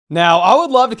Now, I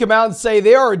would love to come out and say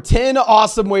there are 10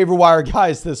 awesome waiver wire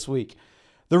guys this week.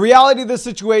 The reality of the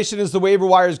situation is the waiver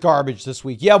wire is garbage this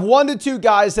week. You have 1 to 2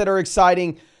 guys that are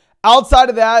exciting. Outside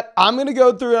of that, I'm going to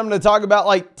go through and I'm going to talk about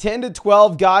like 10 to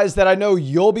 12 guys that I know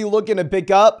you'll be looking to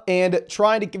pick up and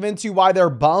trying to convince you why they're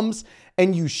bums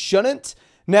and you shouldn't.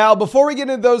 Now, before we get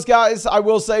into those guys, I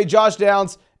will say Josh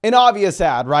Downs, an obvious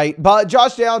ad, right? But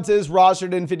Josh Downs is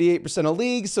rostered in 58% of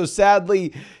leagues, so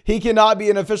sadly, he cannot be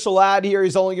an official ad here.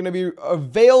 He's only going to be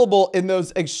available in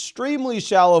those extremely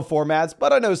shallow formats,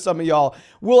 but I know some of y'all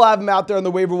will have him out there on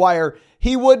the waiver wire.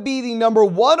 He would be the number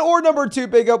 1 or number 2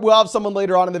 pickup. We'll have someone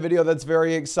later on in the video that's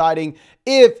very exciting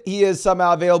if he is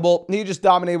somehow available. He just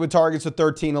dominated with targets with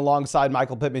 13 alongside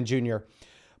Michael Pittman Jr.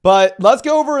 But let's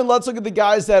go over and let's look at the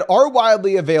guys that are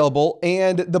widely available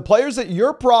and the players that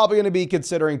you're probably going to be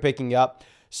considering picking up,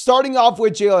 starting off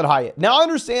with Jalin Hyatt. Now, I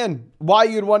understand why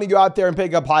you'd want to go out there and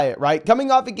pick up Hyatt, right? Coming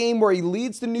off a game where he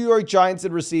leads the New York Giants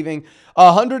in receiving,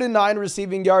 109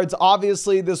 receiving yards.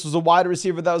 Obviously, this was a wide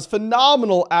receiver that was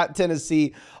phenomenal at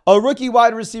Tennessee. A rookie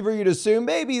wide receiver, you'd assume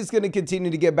maybe he's going to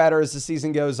continue to get better as the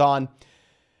season goes on.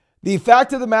 The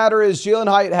fact of the matter is Jalin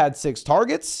Hyatt had 6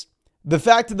 targets. The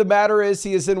fact of the matter is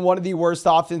he is in one of the worst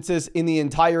offenses in the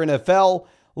entire NFL.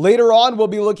 Later on, we'll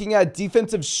be looking at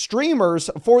defensive streamers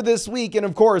for this week. And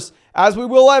of course, as we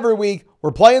will every week,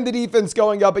 we're playing the defense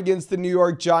going up against the New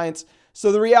York Giants.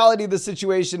 So the reality of the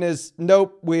situation is,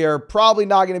 nope, we are probably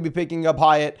not going to be picking up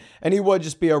Hyatt. And he would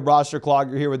just be a roster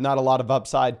clogger here with not a lot of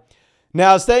upside.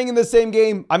 Now, staying in the same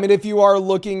game, I mean, if you are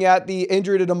looking at the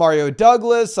injury to Demario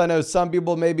Douglas, I know some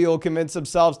people maybe will convince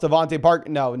themselves Devontae Parker.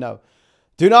 No.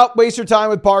 Do not waste your time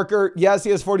with Parker. Yes,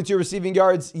 he has 42 receiving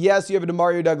yards. Yes, you have a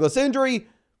Demario Douglas injury.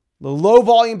 The low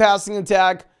volume passing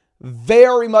attack,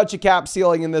 very much a cap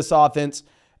ceiling in this offense.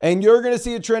 And you're going to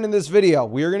see a trend in this video.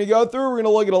 We are going to go through, we're going to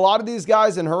look at a lot of these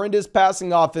guys in horrendous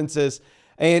passing offenses.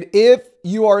 And if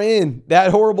you are in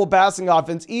that horrible passing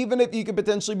offense, even if you could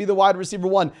potentially be the wide receiver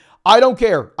 1, I don't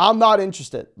care. I'm not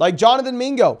interested. Like Jonathan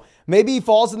Mingo, maybe he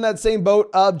falls in that same boat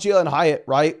of Jalin Hyatt,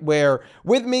 right? Where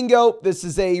with Mingo, this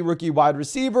is a rookie wide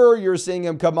receiver. You're seeing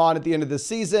him come on at the end of the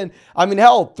season. I mean,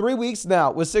 hell, 3 weeks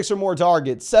now with 6 or more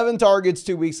targets. 7 targets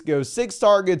 2 weeks ago, 6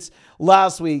 targets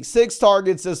last week, 6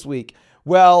 targets this week.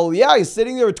 Well, yeah, he's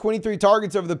sitting there with 23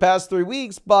 targets over the past 3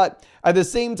 weeks, but at the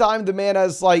same time, the man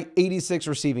has like 86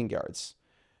 receiving yards.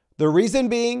 The reason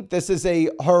being, this is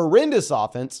a horrendous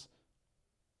offense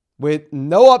with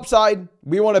no upside.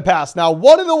 We want to pass. Now,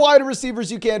 one of the wide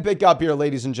receivers you can pick up here,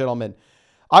 ladies and gentlemen,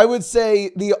 I would say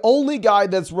the only guy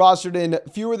that's rostered in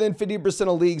fewer than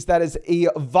 50% of leagues that is a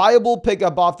viable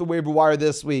pickup off the waiver wire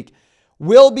this week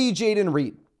will be Jayden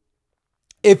Reed.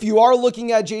 If you are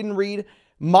looking at Jayden Reed,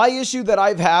 my issue that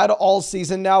I've had all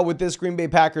season now with this Green Bay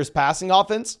Packers passing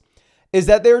offense is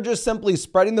that they're just simply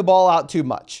spreading the ball out too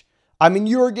much. I mean,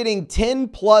 you are getting 10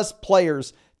 plus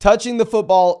players touching the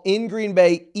football in Green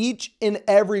Bay each and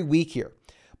every week here.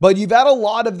 But you've had a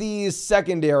lot of these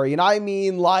secondary, and I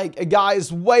mean like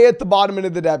guys way at the bottom end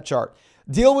of the depth chart,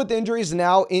 deal with injuries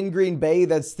now in Green Bay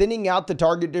that's thinning out the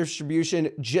target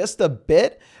distribution just a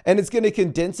bit, and it's going to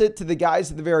condense it to the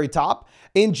guys at the very top.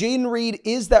 And Jayden Reed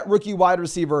is that rookie wide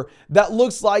receiver that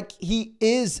looks like he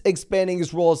is expanding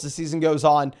his role as the season goes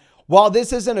on. While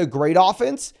this isn't a great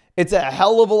offense, it's a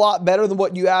hell of a lot better than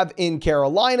what you have in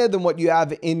Carolina, than what you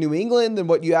have in New England, than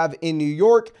what you have in New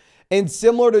York. And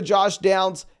similar to Josh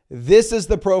Downs, this is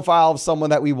the profile of someone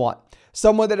that we want.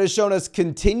 Someone that has shown us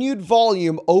continued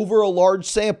volume over a large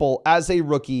sample as a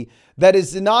rookie that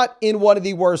is not in one of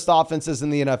the worst offenses in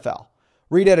the NFL.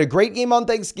 Reed had a great game on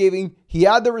Thanksgiving. He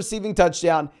had the receiving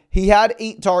touchdown. He had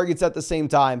 8 targets at the same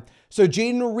time. So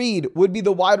Jayden Reed would be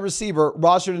the wide receiver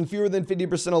rostered in fewer than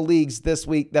 50% of leagues this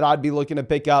week that I'd be looking to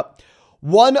pick up.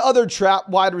 One other trap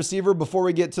wide receiver before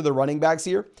we get to the running backs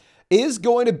here is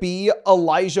going to be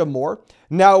Elijah Moore.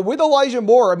 Now, with Elijah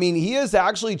Moore, I mean, he is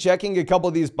actually checking a couple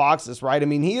of these boxes, right? I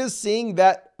mean, he is seeing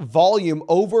that volume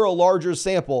over a larger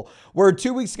sample, where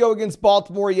 2 weeks ago against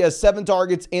Baltimore, he has 7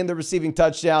 targets and the receiving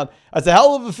touchdown. That's a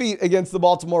hell of a feat against the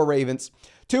Baltimore Ravens.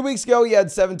 2 weeks ago, he had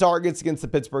 7 targets against the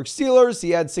Pittsburgh Steelers.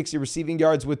 He had 60 receiving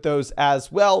yards with those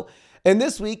as well. And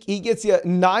this week, he gets you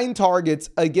 9 targets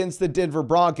against the Denver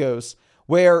Broncos,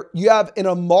 where you have an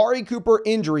Amari Cooper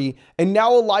injury, and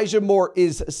now Elijah Moore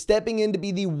is stepping in to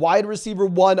be the wide receiver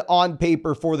 1 on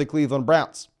paper for the Cleveland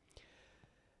Browns.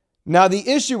 Now, the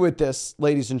issue with this,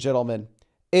 ladies and gentlemen,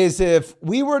 is if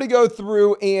we were to go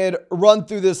through and run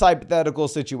through this hypothetical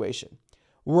situation,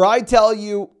 where I tell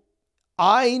you,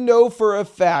 I know for a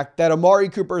fact that Amari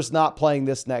Cooper is not playing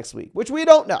this next week, which we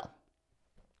don't know.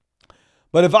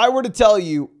 But if I were to tell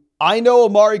you I know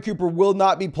Amari Cooper will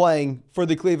not be playing for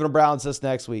the Cleveland Browns this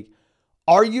next week.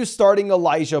 Are you starting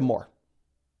Elijah Moore?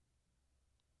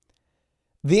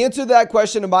 The answer to that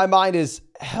question in my mind is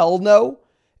hell no.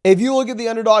 If you look at the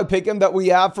underdog pick'em that we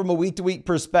have from a week-to-week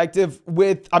perspective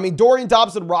with, Dorian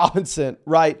Thompson-Robinson,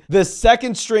 right? The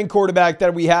second string quarterback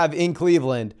that we have in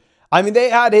Cleveland.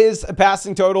 They had his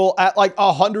passing total at like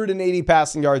 180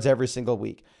 passing yards every single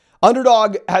week.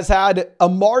 Underdog has had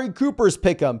Amari Cooper's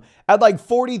pick'em at like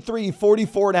 43,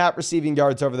 44.5 receiving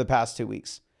yards over the past 2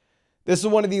 weeks. This is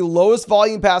one of the lowest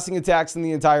volume passing attacks in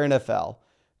the entire NFL.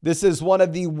 This is one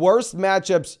of the worst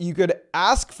matchups you could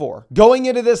ask for. Going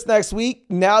into this next week,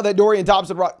 now that Dorian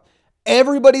Thompson,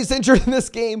 everybody's injured in this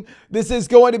game, this is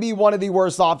going to be one of the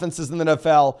worst offenses in the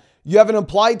NFL. You have an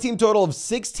implied team total of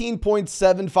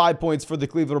 16.75 points for the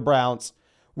Cleveland Browns,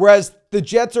 whereas the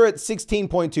Jets are at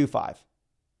 16.25.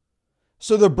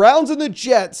 So the Browns and the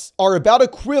Jets are about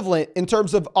equivalent in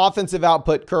terms of offensive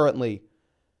output currently.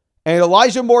 And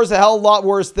Elijah Moore is a hell of a lot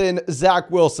worse than Zach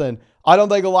Wilson. I don't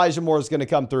think Elijah Moore is going to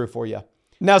come through for you.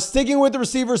 Now, sticking with the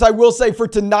receivers, I will say for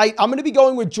tonight, I'm going to be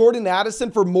going with Jordan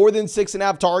Addison for more than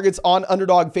 6.5 targets on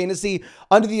Underdog Fantasy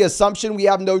under the assumption we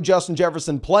have no Justin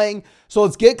Jefferson playing. So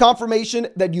let's get confirmation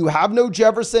that you have no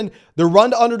Jefferson. The run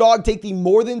to Underdog, take the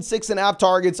more than 6.5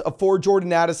 targets for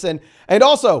Jordan Addison. And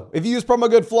also, if you use promo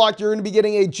code FLOCK, you're going to be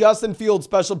getting a Justin Fields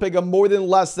special pick of more than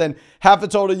less than half a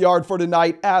total yard for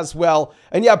tonight as well.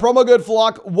 And yeah, promo code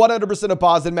FLOCK, 100% a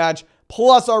positive match,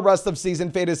 plus our rest of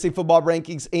season fantasy football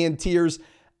rankings and tiers,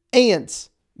 and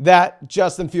that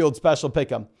Justin Fields special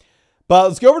pick'em. But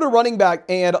let's go over to running back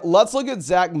and let's look at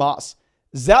Zach Moss.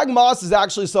 Zach Moss is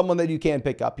actually someone that you can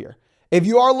pick up here. If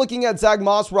you are looking at Zach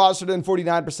Moss rostered in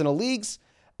 49% of leagues,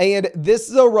 and this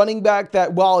is a running back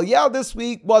that, while, yeah, this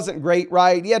week wasn't great,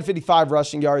 right? He had 55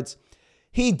 rushing yards.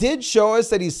 He did show us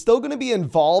that he's still going to be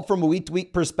involved from a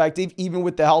week-to-week perspective, even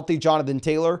with the healthy Jonathan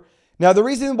Taylor. Now, the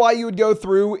reason why you would go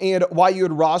through and why you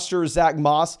would roster Zach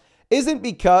Moss isn't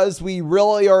because we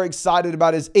really are excited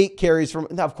about his 8 carries from,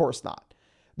 no, of course not.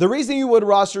 The reason you would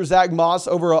roster Zach Moss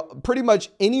over pretty much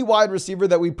any wide receiver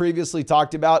that we previously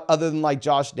talked about, other than like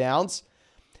Josh Downs,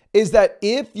 is that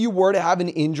if you were to have an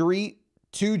injury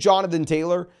to Jonathan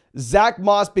Taylor, Zach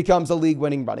Moss becomes a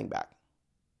league-winning running back.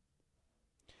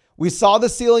 We saw the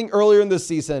ceiling earlier in the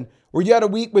season where you had a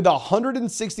week with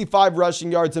 165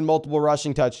 rushing yards and multiple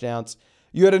rushing touchdowns.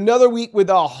 You had another week with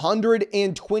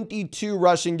 122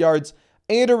 rushing yards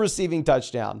and a receiving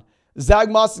touchdown. Zach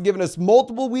Moss has given us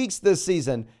multiple weeks this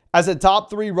season as a top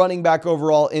 3 running back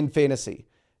overall in fantasy.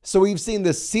 So we've seen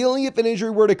the ceiling if an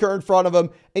injury were to occur in front of him,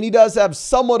 and he does have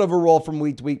somewhat of a role from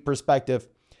week to week perspective.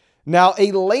 Now,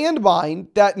 a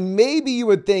landmine that maybe you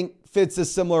would think fits a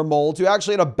similar mold, who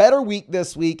actually had a better week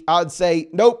this week, I'd say,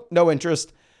 nope, no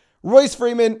interest. Royce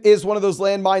Freeman is one of those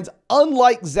landmines.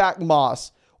 Unlike Zach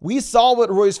Moss, we saw what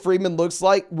Royce Freeman looks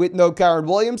like with no Kyren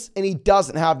Williams, and he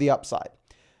doesn't have the upside.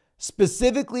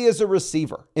 Specifically as a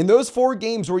receiver, in those 4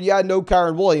 games where you had no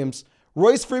Kyren Williams,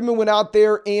 Royce Freeman went out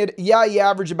there and, yeah, he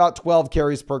averaged about 12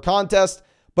 carries per contest,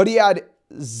 but he had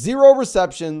 0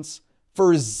 receptions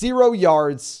for 0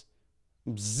 yards,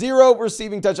 0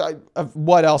 receiving touch.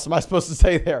 What else am I supposed to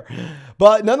say there?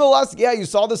 But nonetheless, yeah, you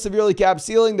saw the severely capped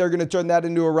ceiling. They're going to turn that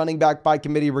into a running back by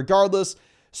committee regardless.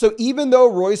 So even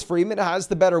though Royce Freeman has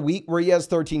the better week where he has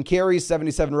 13 carries,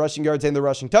 77 rushing yards, and the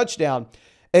rushing touchdown,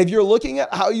 if you're looking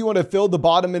at how you want to fill the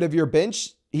bottom end of your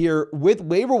bench here with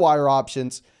waiver wire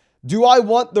options, do I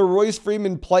want the Royce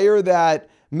Freeman player that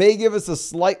may give us a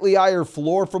slightly higher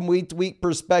floor from week to week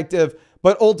perspective,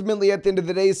 but ultimately at the end of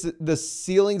the day, the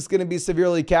ceiling's going to be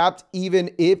severely capped, even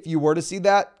if you were to see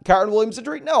that Kyren Williams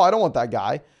injury? No, I don't want that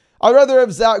guy. I'd rather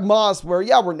have Zach Moss where,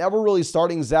 yeah, we're never really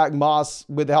starting Zach Moss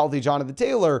with a healthy Jonathan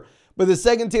Taylor, but the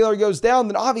second Taylor goes down,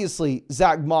 then obviously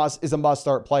Zach Moss is a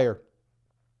must-start player.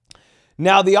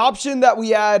 Now, the option that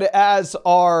we had as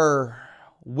our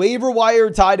waiver wire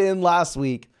tight end last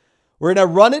week, we're going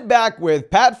to run it back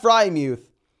with Pat Frymuth,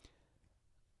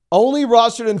 only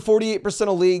rostered in 48%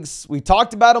 of leagues. We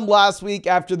talked about him last week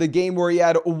after the game where he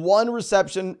had 1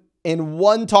 reception and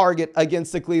 1 target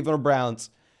against the Cleveland Browns.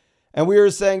 And we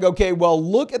were saying, okay, well,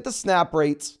 look at the snap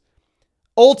rates.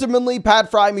 Ultimately,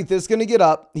 Pat Frymuth is going to get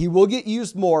up. He will get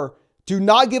used more. Do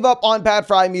not give up on Pat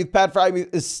Frymuth. Pat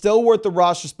Frymuth is still worth the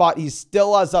roster spot. He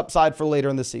still has upside for later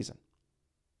in the season.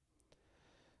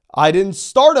 I didn't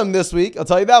start him this week. I'll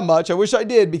tell you that much. I wish I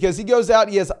did, because he goes out.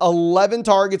 He has 11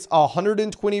 targets,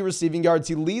 120 receiving yards.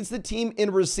 He leads the team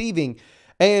in receiving.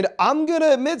 And I'm going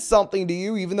to admit something to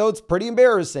you, even though it's pretty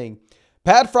embarrassing.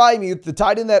 Pat Frymuth, the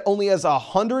tight end that only has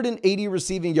 180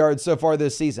 receiving yards so far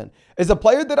this season, is a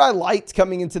player that I liked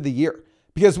coming into the year.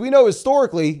 Because we know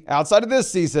historically, outside of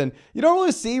this season, you don't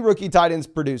really see rookie tight ends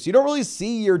produce. You don't really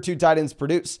see year 2 tight ends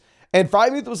produce. And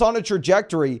Freiermuth was on a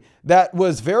trajectory that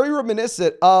was very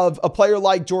reminiscent of a player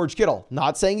like George Kittle.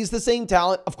 Not saying he's the same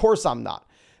talent. Of course I'm not.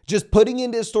 Just putting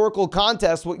into historical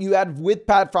context what you had with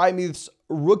Pat Freiermuth's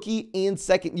rookie and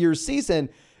second year season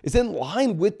is in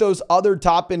line with those other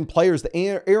top end players, the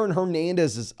Aaron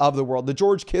Hernandezes of the world, the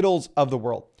George Kittles of the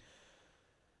world.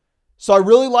 So I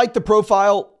really like the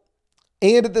profile.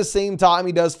 And at the same time,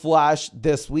 he does flash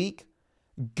this week.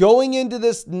 Going into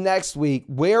this next week,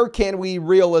 where can we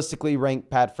realistically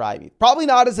rank Pat Freiermuth? Probably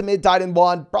not as a mid tight end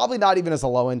 1, probably not even as a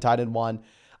low end tight end 1.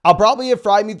 I'll probably have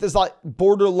Freiermuth as like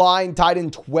borderline tight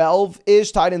end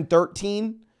 12-ish, tight end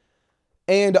 13.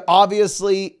 And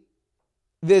obviously,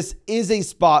 this is a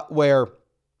spot where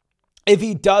if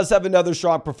he does have another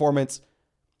strong performance,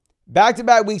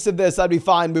 back-to-back weeks of this, I'd be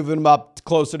fine moving him up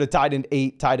closer to tight end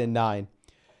 8, tight end 9.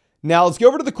 Now, let's go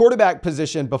over to the quarterback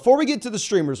position. Before we get to the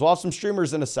streamers, we'll have some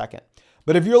streamers in a second.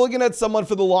 But if you're looking at someone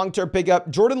for the long-term pickup,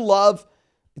 Jordan Love,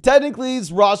 technically he's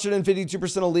rostered in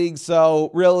 52% of leagues, so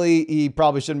really he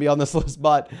probably shouldn't be on this list.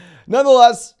 But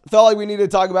nonetheless, felt like we need to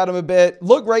talk about him a bit.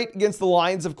 Looked great against the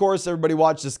Lions, of course. Everybody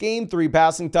watched this game. 3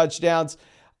 passing touchdowns.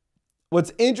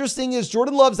 What's interesting is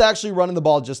Jordan Love's actually running the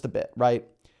ball just a bit, right?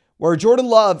 Where Jordan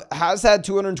Love has had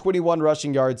 221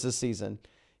 rushing yards this season.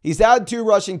 He's had 2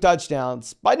 rushing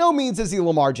touchdowns. By no means is he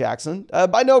Lamar Jackson.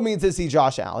 By no means is he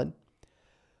Josh Allen.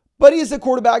 But he's a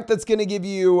quarterback that's going to give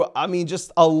you,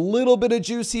 just a little bit of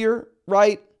juice here,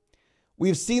 right?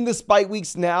 We've seen the spike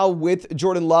weeks now with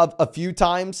Jordan Love a few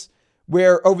times,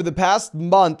 where over the past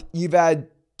month, you've had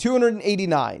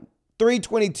 289,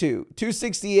 322,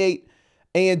 268,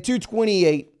 and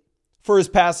 228 for his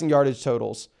passing yardage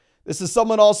totals. This is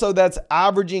someone also that's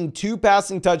averaging 2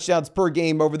 passing touchdowns per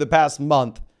game over the past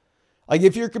month. Like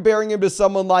if you're comparing him to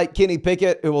someone like Kenny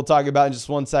Pickett, who we'll talk about in just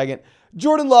one second,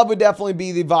 Jordan Love would definitely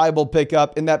be the viable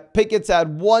pickup in that Pickett's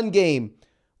had 1 game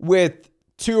with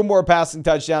 2 or more passing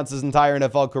touchdowns his entire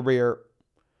NFL career.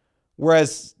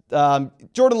 Whereas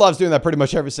Jordan Love's doing that pretty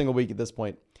much every single week at this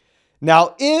point.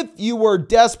 Now, if you were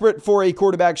desperate for a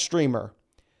quarterback streamer,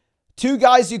 2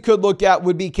 guys you could look at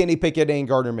would be Kenny Pickett and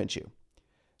Gardner Minshew.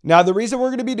 Now, the reason we're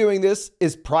going to be doing this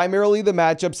is primarily the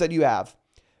matchups that you have.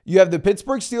 You have the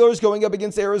Pittsburgh Steelers going up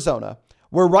against Arizona,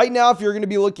 where right now, if you're going to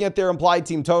be looking at their implied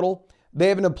team total, they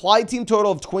have an implied team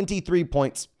total of 23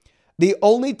 points. The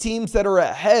only teams that are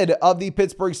ahead of the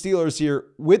Pittsburgh Steelers here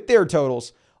with their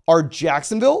totals are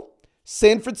Jacksonville,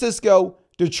 San Francisco,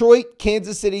 Detroit,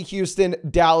 Kansas City, Houston,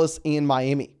 Dallas, and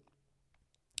Miami.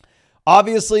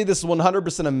 Obviously, this is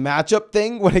 100% a matchup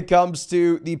thing when it comes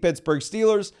to the Pittsburgh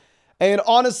Steelers. And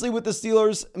honestly, with the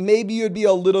Steelers, maybe you'd be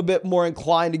a little bit more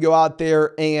inclined to go out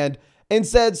there and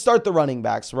instead start the running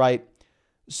backs, right?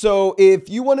 So if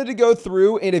you wanted to go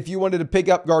through and if you wanted to pick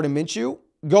up Gardner Minshew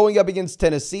going up against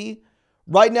Tennessee,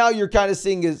 right now you're kind of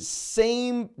seeing the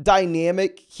same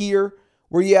dynamic here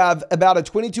where you have about a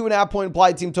 22.5 point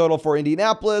implied team total for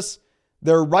Indianapolis.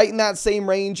 They're right in that same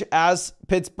range as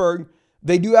Pittsburgh.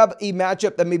 They do have a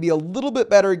matchup that may be a little bit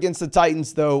better against the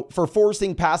Titans, though, for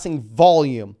forcing passing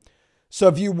volume. So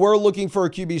if you were looking for a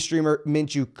QB streamer,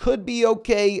 Minshew could be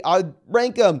okay. I'd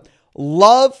rank them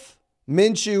Love,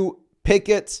 Minshew,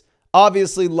 Pickett.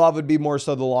 Obviously, Love would be more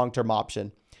so the long-term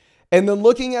option. And then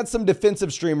looking at some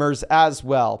defensive streamers as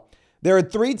well. There are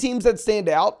 3 teams that stand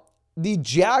out. The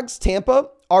Jags, Tampa,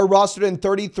 are rostered in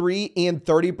 33 and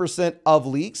 30% of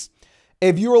leagues.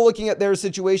 If you are looking at their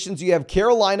situations, you have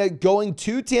Carolina going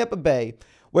to Tampa Bay,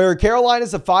 where Carolina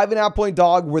is a 5.5 point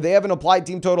dog, where they have an applied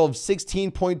team total of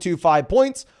 16.25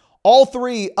 points. All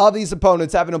 3 of these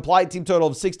opponents have an applied team total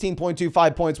of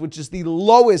 16.25 points, which is the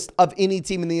lowest of any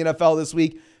team in the NFL this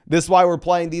week. This is why we're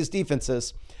playing these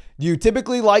defenses. You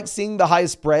typically like seeing the high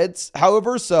spreads,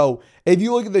 however, so if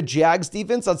you look at the Jags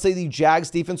defense, I'd say the Jags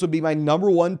defense would be my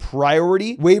 #1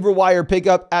 priority waiver wire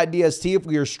pickup at DST if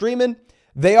we are streaming.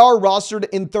 They are rostered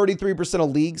in 33%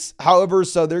 of leagues, however,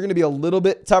 so they're going to be a little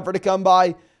bit tougher to come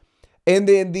by. And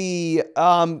then the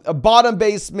bottom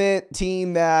basement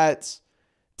team that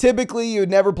typically you would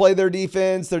never play their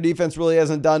defense. Their defense really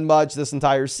hasn't done much this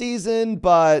entire season,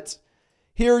 but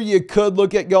here you could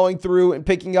look at going through and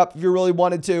picking up if you really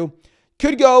wanted to.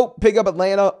 Could go pick up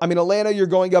Atlanta. Atlanta, you're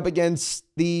going up against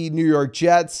the New York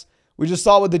Jets. We just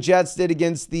saw what the Jets did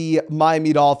against the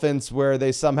Miami Dolphins, where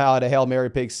they somehow had a Hail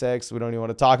Mary pick 6. We don't even want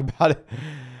to talk about it.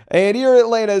 And here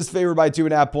Atlanta is favored by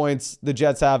 2.5 points. The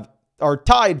Jets are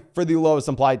tied for the lowest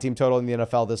implied team total in the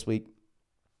NFL this week.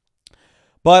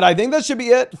 But I think that should be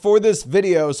it for this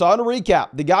video. So I'm going to recap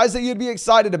the guys that you'd be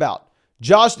excited about.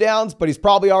 Josh Downs, but he's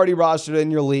probably already rostered in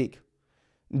your league.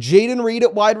 Jaden Reed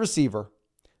at wide receiver,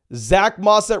 Zach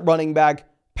Moss at running back,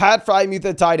 Pat Frymuth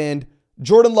at tight end,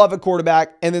 Jordan Love at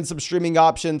quarterback, and then some streaming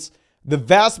options. The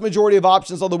vast majority of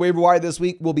options on the waiver wire this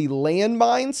week will be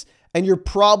landmines, and you're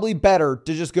probably better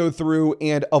to just go through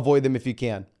and avoid them if you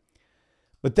can.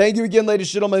 But thank you again, ladies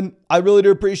and gentlemen. I really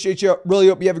do appreciate you. Really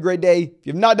hope you have a great day. If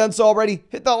you've not done so already,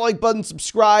 hit that like button,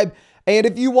 subscribe. And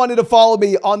if you wanted to follow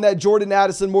me on that Jordan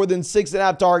Addison more than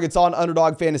 6.5 targets on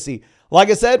Underdog Fantasy, like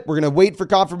I said, we're going to wait for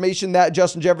confirmation that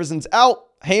Justin Jefferson's out.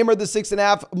 Hammer the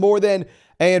 6.5 more than,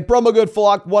 and promo code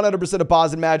FLOCK, 100%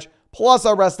 deposit match, plus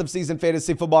our rest of season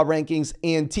fantasy football rankings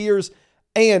and tiers.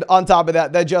 And on top of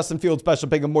that, that Justin Fields special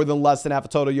pick of more than less than half a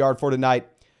total yard for tonight.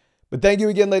 But thank you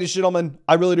again, ladies and gentlemen.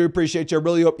 I really do appreciate you. I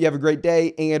really hope you have a great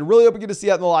day, and really hope we get to see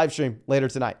you out in the live stream later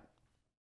tonight.